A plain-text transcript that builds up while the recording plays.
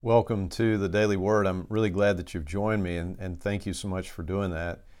Welcome to the Daily Word. I'm really glad that you've joined me, and thank you so much for doing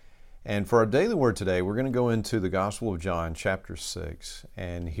that. And for our Daily Word today, we're going to go into the Gospel of John, chapter 6.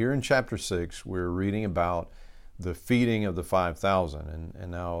 And here in chapter 6, we're reading about the feeding of the 5,000.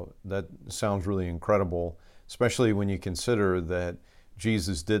 And now that sounds really incredible, especially when you consider that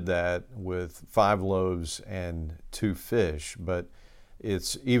Jesus did that with 5 loaves and 2 fish. But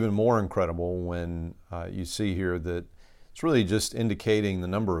it's even more incredible when you see here that it's really just indicating the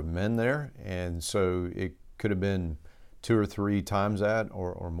number of men there, and so it could have been 2 or 3 times that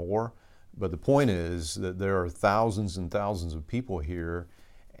or more. But the point is that there are thousands and thousands of people here,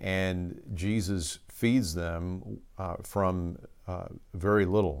 and Jesus feeds them from very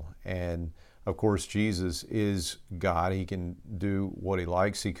little. And of course, Jesus is God. He can do what he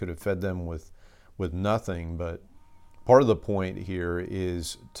likes. He could have fed them with nothing, but part of the point here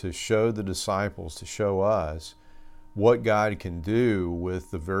is to show the disciples, to show us what God can do with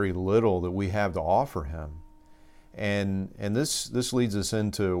the very little that we have to offer him. And this leads us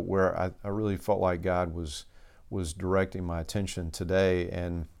into where I really felt like God was directing my attention today,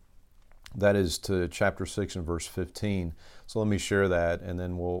 and that is to chapter 6 and verse 15. So let me share that, and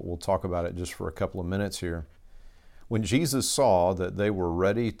then we'll talk about it just for a couple of minutes here. When Jesus saw that they were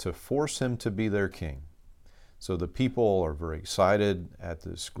ready to force him to be their king, so the people are very excited at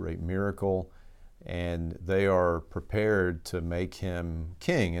this great miracle, and they are prepared to make him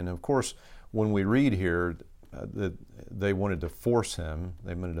king. And of course, when we read here that they wanted to force him,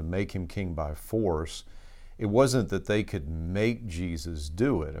 they wanted to make him king by force, it wasn't that they could make Jesus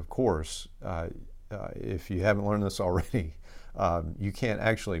do it. Of course, if you haven't learned this already, you can't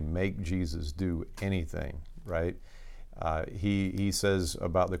actually make Jesus do anything, right? He says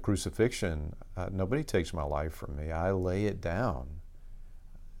about the crucifixion, nobody takes my life from me. I lay it down.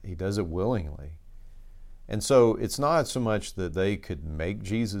 He does it willingly. And so it's not so much that they could make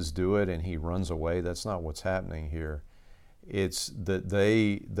Jesus do it and he runs away. That's not what's happening here. It's that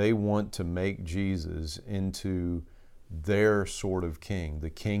they want to make Jesus into their sort of king, the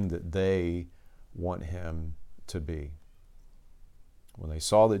king that they want him to be. When they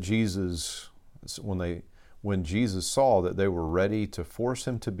saw that when Jesus saw that they were ready to force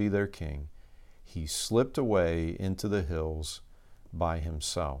him to be their king, he slipped away into the hills by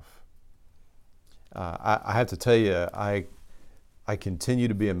himself. I have to tell you, I continue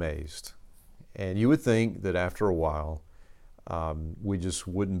to be amazed. And you would think that after a while, we just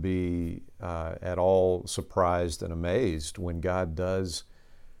wouldn't be at all surprised and amazed when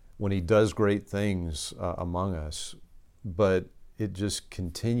he does great things among us. But it just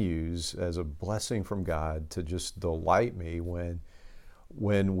continues as a blessing from God to just delight me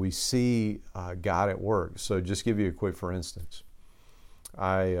when we see God at work. So just give you a quick for instance.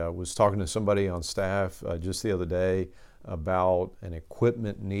 I was talking to somebody on staff just the other day about an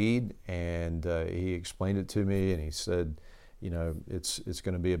equipment need, and he explained it to me, and he said, it's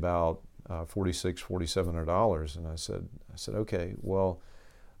going to be about $4,700, and I said, okay, well,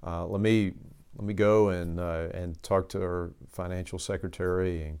 let me go and talk to our financial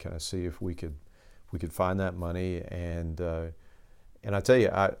secretary and kind of see if we could find that money, and I tell you,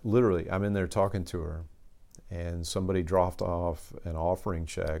 I'm in there talking to her. And somebody dropped off an offering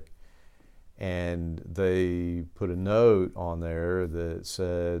check, and they put a note on there that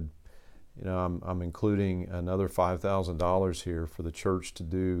said, I'm including another $5,000 here for the church to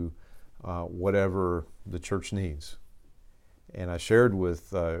do whatever the church needs. And I shared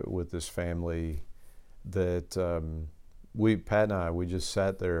with this family that Pat and I just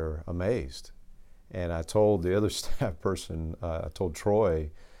sat there amazed. And I told the other staff person, I told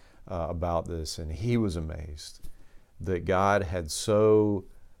Troy, about this, and he was amazed that God had so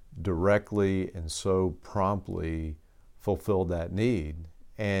directly and so promptly fulfilled that need.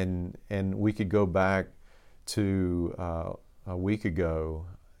 And we could go back to a week ago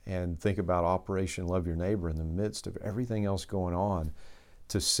and think about Operation Love Your Neighbor in the midst of everything else going on,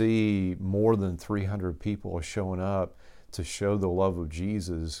 to see more than 300 people showing up to show the love of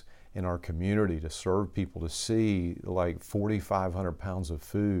Jesus in our community, to serve people, to see like 4,500 pounds of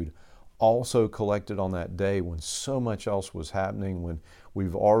food also collected on that day when so much else was happening, when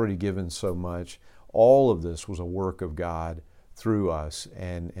we've already given so much. All of this was a work of God through us,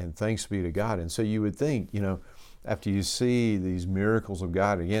 and thanks be to God. And so you would think, after you see these miracles of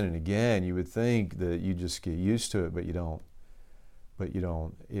God again and again, you would think that you just get used to it, but you don't.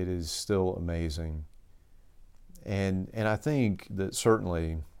 It is still amazing. And I think that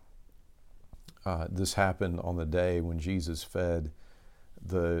certainly this happened on the day when Jesus fed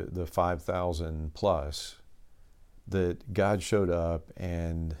the 5,000 plus, that God showed up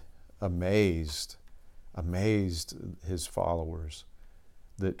and amazed his followers,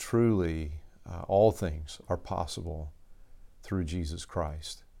 that truly all things are possible through Jesus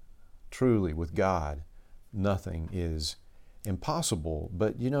Christ. Truly, with God, nothing is impossible.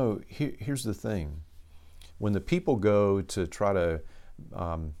 But here's the thing. When the people go to try to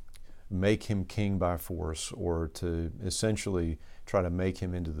make him king by force, or to essentially try to make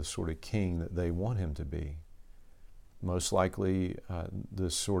him into the sort of king that they want him to be, most likely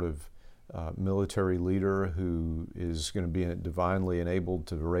this sort of military leader who is going to be divinely enabled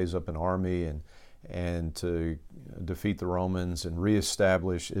to raise up an army and to defeat the Romans and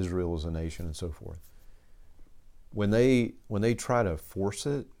reestablish Israel as a nation and so forth. When they try to force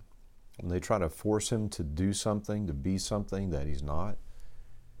it, when they try to force him to do something, to be something that he's not,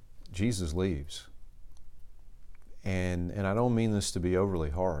 Jesus leaves. And I don't mean this to be overly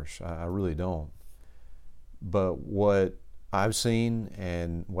harsh. I really don't. But what I've seen,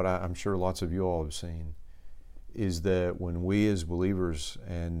 and what I'm sure lots of you all have seen, is that when we as believers,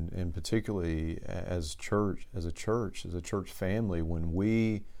 and particularly as a church family, when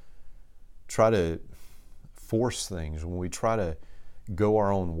we try to force things, when we try to go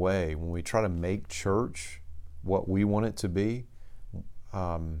our own way, when we try to make church what we want it to be,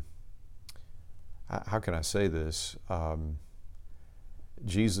 how can I say this?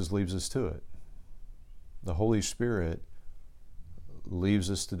 Jesus leaves us to it. The Holy Spirit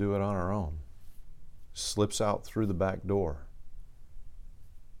leaves us to do it on our own, slips out through the back door.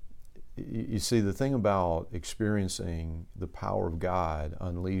 You see, the thing about experiencing the power of God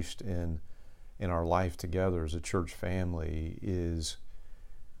unleashed in our life together as a church family is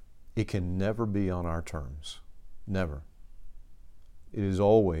it can never be on our terms. Never. It is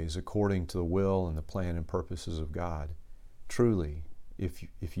always according to the will and the plan and purposes of God. Truly,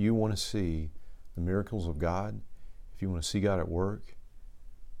 if you want to see the miracles of God, if you want to see God at work,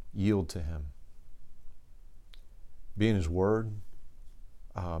 yield to Him. Be in His Word.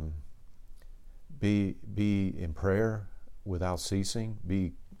 Be in prayer without ceasing.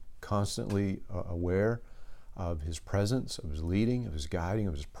 Be constantly aware of His presence, of His leading, of His guiding,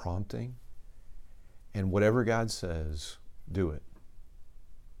 of His prompting. And whatever God says, do it.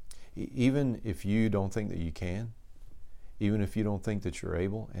 Even if you don't think that you can, even if you don't think that you're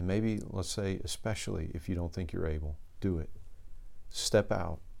able, and maybe, let's say, especially if you don't think you're able, do it. Step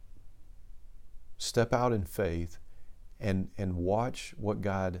out. Step out in faith and watch what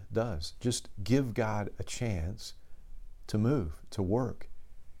God does. Just give God a chance to move, to work.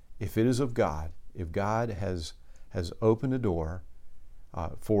 If it is of God, if God has opened a door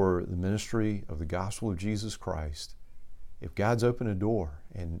for the ministry of the gospel of Jesus Christ, if God's opened a door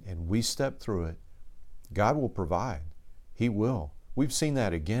and we step through it, God will provide. He will. We've seen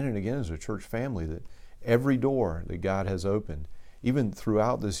that again and again as a church family, that every door that God has opened, even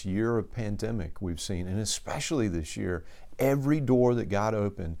throughout this year of pandemic, we've seen, and especially this year, every door that God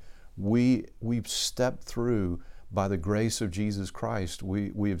opened, we've stepped through by the grace of Jesus Christ.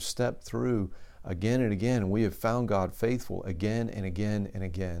 We have stepped through again and again, and we have found God faithful again and again and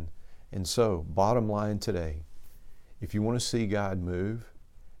again. And so, bottom line today, if you want to see God move,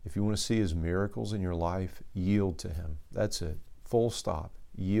 if you want to see His miracles in your life, yield to Him. That's it. Full stop.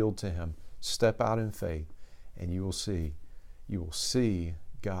 Yield to Him. Step out in faith, and you will see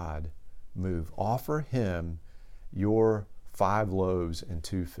God move. Offer Him your 5 loaves and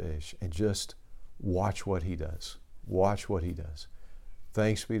 2 fish, and just watch what He does. Watch what He does.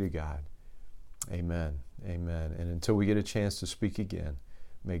 Thanks be to God. Amen. Amen. And until we get a chance to speak again,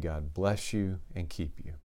 may God bless you and keep you.